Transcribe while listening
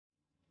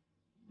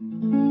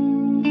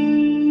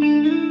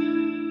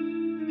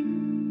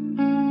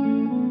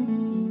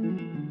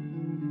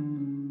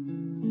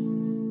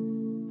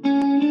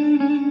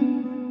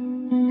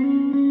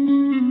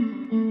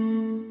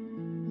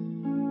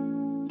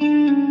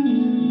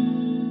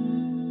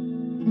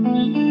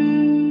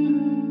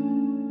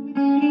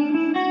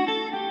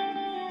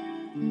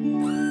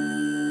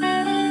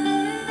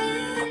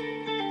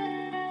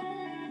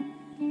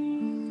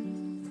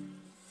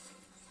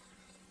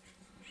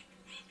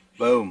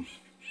Boom.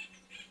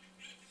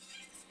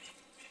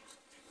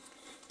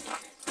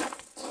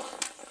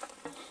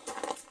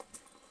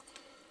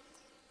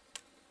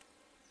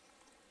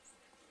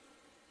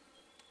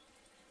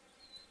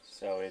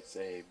 So it's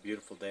a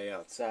beautiful day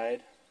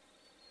outside.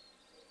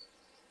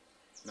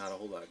 Not a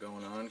whole lot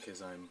going on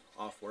because I'm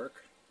off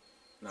work.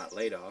 Not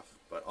laid off,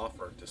 but off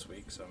work this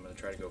week, so I'm going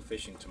to try to go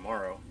fishing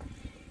tomorrow.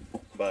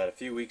 But a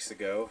few weeks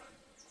ago,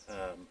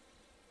 a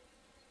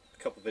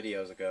couple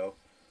videos ago,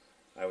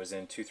 I was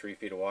in 2-3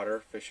 feet of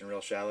water, fishing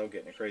real shallow,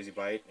 getting a crazy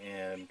bite,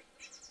 and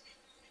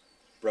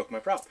broke my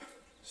prop.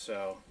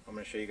 So I'm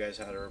going to show you guys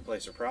how to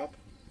replace a prop,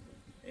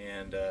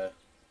 and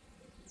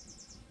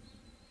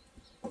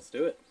let's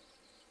do it.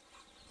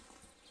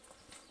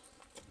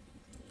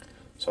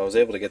 So I was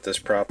able to get this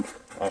prop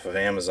off of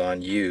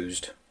Amazon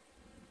used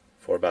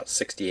for about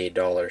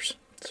 $68.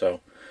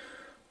 So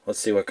let's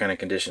see what kind of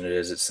condition it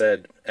is. It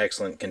said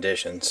excellent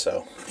condition,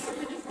 so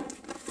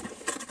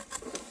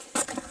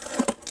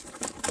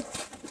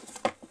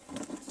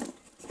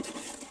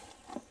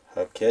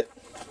hub kit,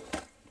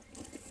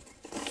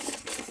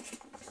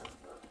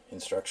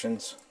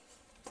 instructions,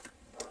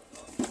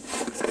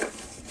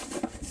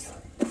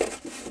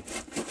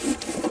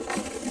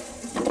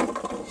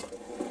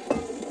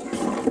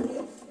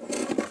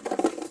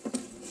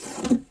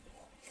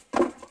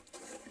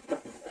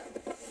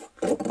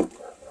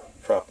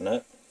 prop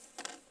nut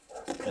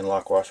and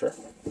lock washer,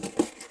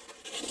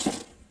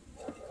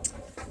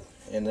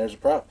 and there's a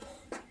prop.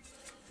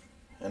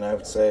 And I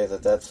would say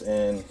that that's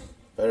in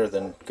better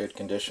than good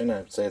condition. I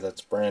would say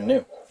that's brand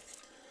new.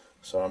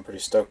 So I'm pretty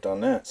stoked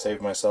on that.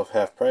 Saved myself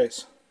half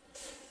price.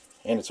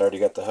 And it's already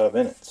got the hub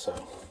in it, so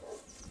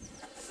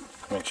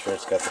make sure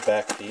it's got the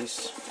back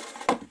piece.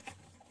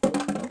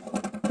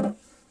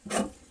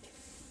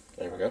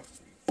 There we go.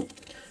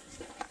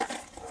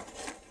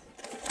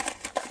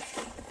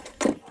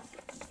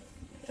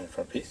 And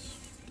front piece.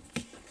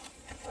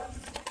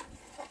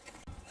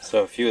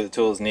 So a few of the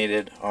tools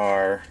needed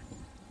are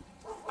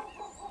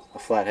a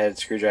flathead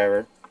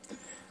screwdriver,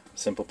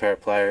 simple pair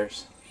of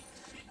pliers,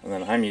 and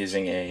then I'm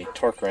using a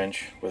torque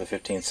wrench with a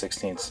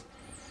 15/16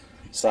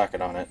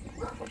 socket on it,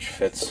 which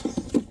fits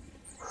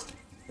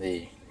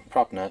the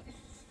prop nut.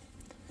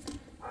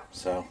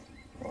 So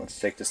let's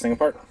take this thing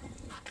apart.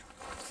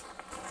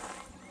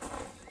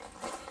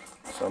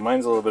 So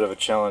mine's a little bit of a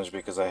challenge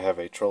because I have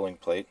a trolling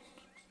plate,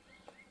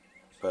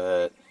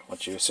 but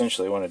what you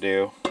essentially want to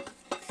do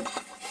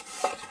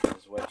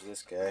is wedge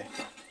this guy.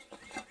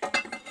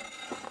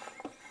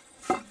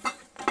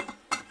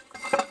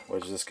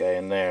 Wedge this guy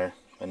in there,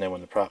 and then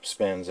when the prop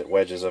spins, it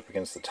wedges up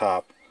against the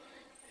top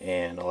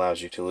and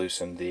allows you to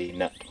loosen the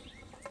nut.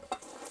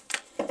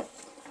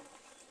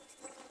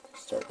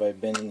 Start by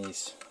bending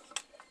these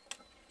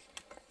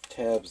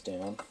tabs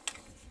down.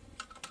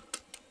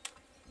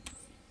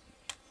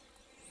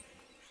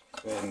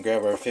 Go ahead and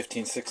grab our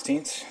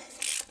 15/16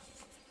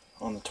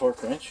 on the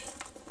torque wrench.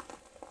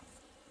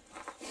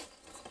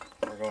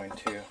 We're going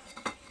to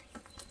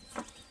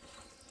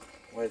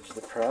wedge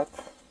the prop.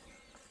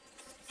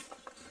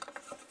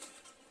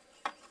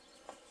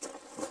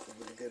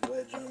 Get a good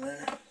wedge on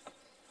there.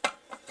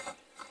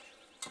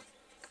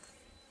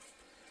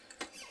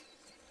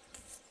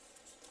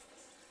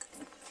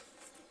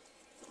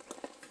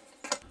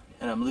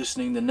 And I'm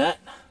loosening the nut.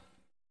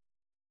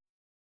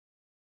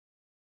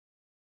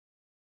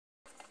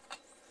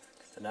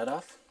 Get the nut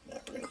off. Now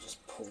we're going to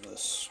just pull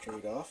this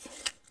straight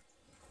off.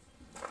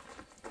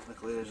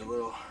 Luckily there's a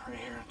little right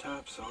here on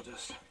top, so I'll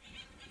just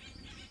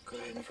go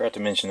ahead. I forgot to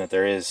mention that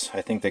there is,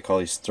 I think they call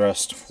these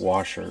thrust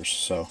washers.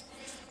 So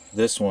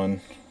this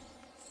one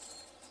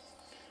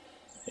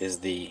is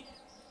the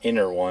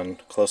inner one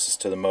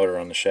closest to the motor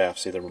on the shaft.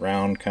 See the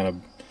round kind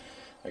of,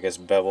 I guess,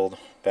 beveled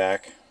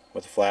back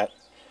with a flat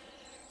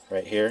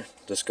right here.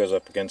 This goes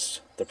up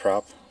against the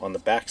prop on the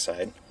back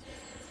side.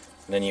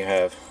 And then you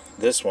have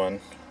this one,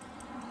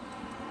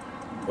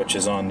 which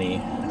is on the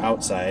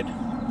outside.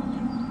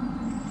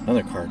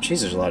 Another car.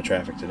 Jeez, there's a lot of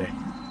traffic today.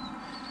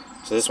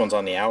 So this one's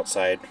on the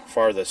outside,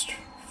 farthest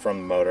from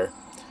the motor,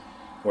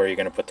 where you're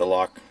going to put the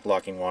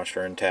locking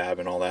washer and tab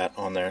and all that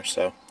on there.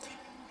 So,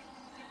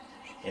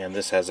 and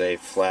this has a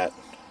flat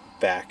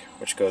back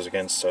which goes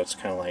against, so it's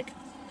kind of like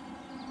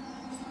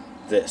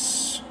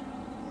this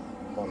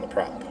on the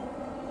prop,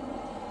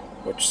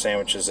 which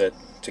sandwiches it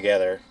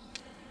together,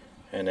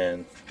 and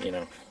then, you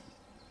know,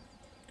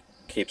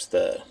 keeps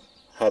the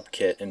hub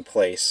kit in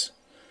place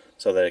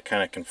so that it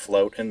kind of can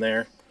float in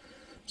there,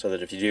 so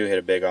that if you do hit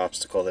a big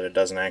obstacle, that it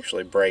doesn't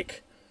actually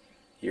break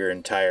your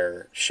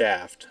entire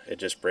shaft. It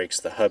just breaks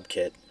the hub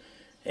kit,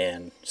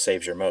 and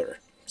saves your motor.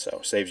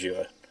 So saves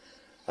you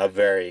a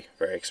very,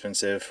 very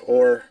expensive,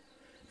 or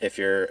if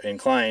you're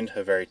inclined,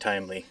 a very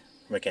timely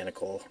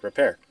mechanical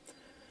repair.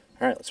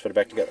 Alright, let's put it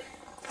back together.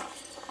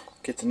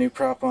 Get the new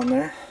prop on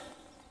there.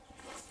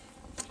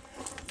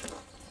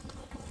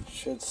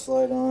 Should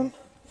slide on.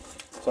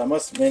 So I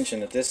must mention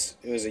that it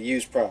was a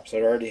used prop, so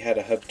it already had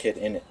a hub kit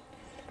in it.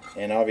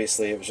 And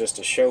obviously it was just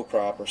a show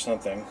prop or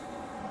something.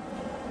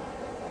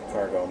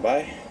 Car going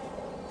by.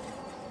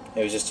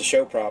 It was just a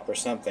show prop or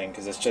something,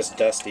 because it's just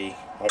dusty.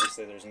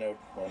 Obviously there's no,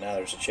 well, now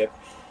there's a chip.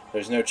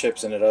 There's no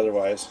chips in it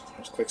otherwise.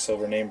 There's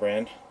Quicksilver name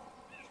brand.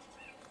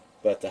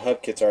 But the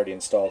hub kit's already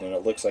installed, and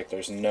it looks like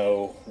there's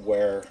no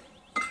wear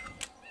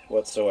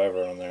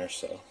whatsoever on there.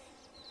 So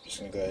I'm just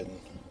going to go ahead and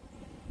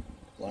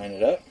line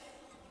it up.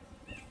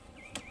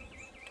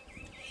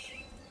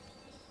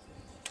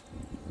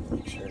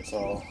 Make sure it's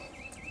all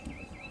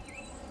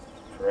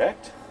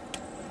correct.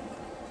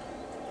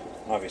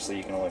 Obviously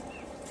you can only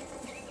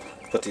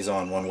put these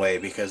on one way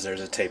because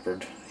there's a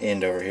tapered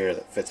end over here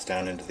that fits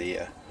down into the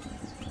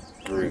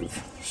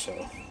groove. So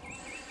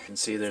you can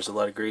see there's a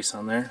lot of grease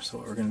on there, so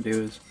what we're going to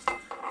do is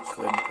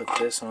go ahead and put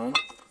this on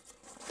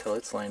until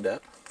it's lined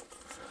up.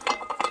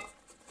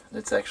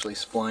 It's actually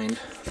splined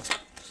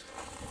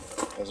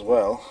as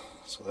well,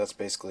 so that's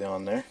basically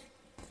on there.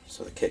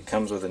 So the kit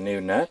comes with a new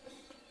nut,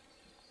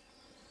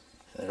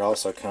 and it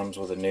also comes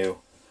with a new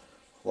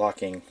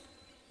locking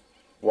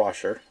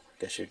washer,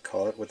 I guess you'd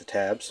call it, with the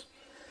tabs.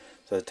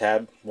 So the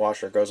tab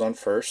washer goes on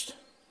first,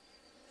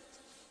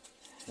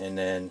 and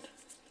then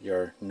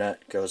your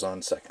nut goes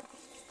on second.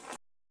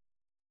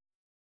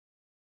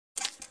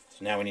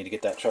 So now we need to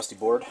get that trusty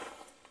board.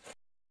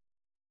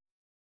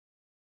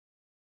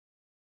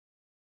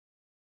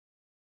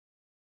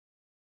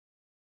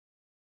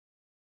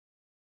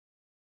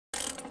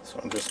 So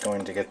I'm just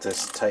going to get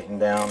this tightened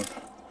down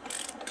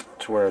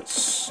to where it's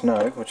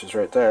snug, which is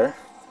right there.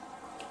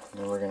 And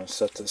then we're going to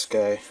set this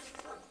guy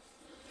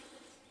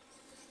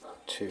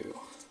to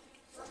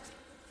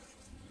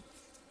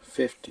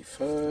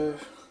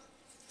 55.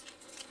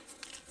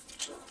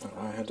 Oh,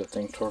 I had the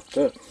thing torqued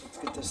up. Let's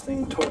get this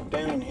thing torqued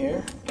down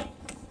here.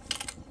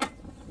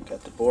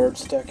 Got the board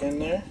stuck in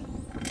there.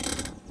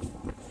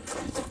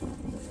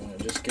 We're going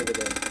to just give it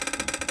a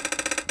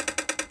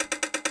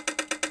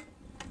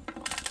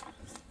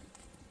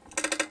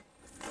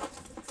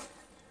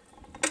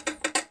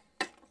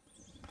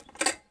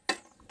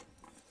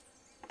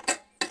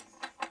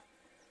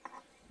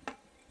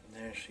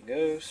there she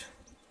goes.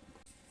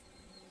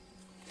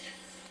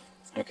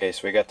 Okay,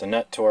 so we got the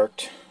nut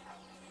torqued.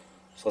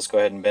 So let's go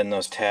ahead and bend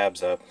those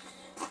tabs up.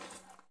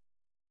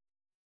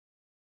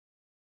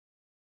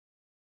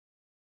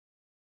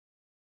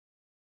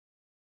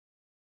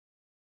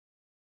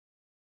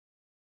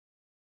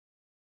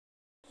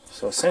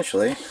 So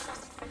essentially,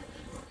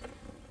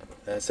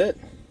 that's it.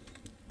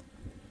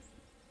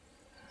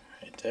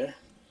 Right there.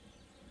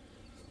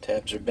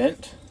 Tabs are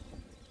bent.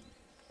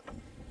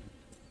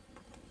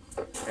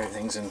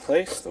 Everything's in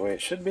place the way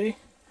it should be.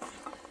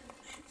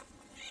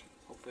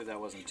 Hopefully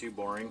that wasn't too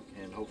boring,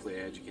 and hopefully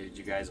I educated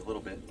you guys a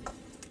little bit.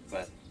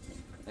 But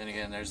then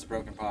again, there's the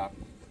broken pop.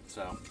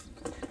 So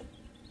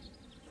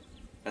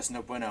that's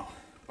no bueno.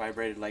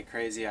 Vibrated like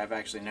crazy. I've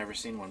actually never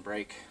seen one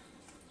break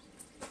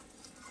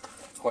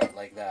quite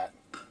like that.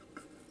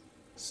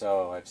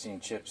 So I've seen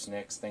chips,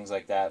 nicks, things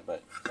like that,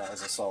 but that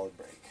was a solid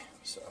break.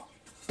 So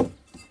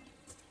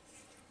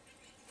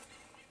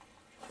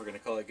we're gonna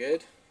call it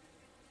good.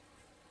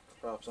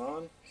 Props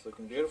on. It's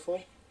looking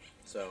beautiful.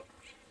 So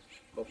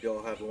hope you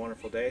all have a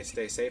wonderful day.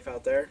 Stay safe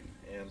out there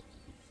and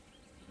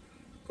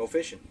go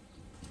fishing.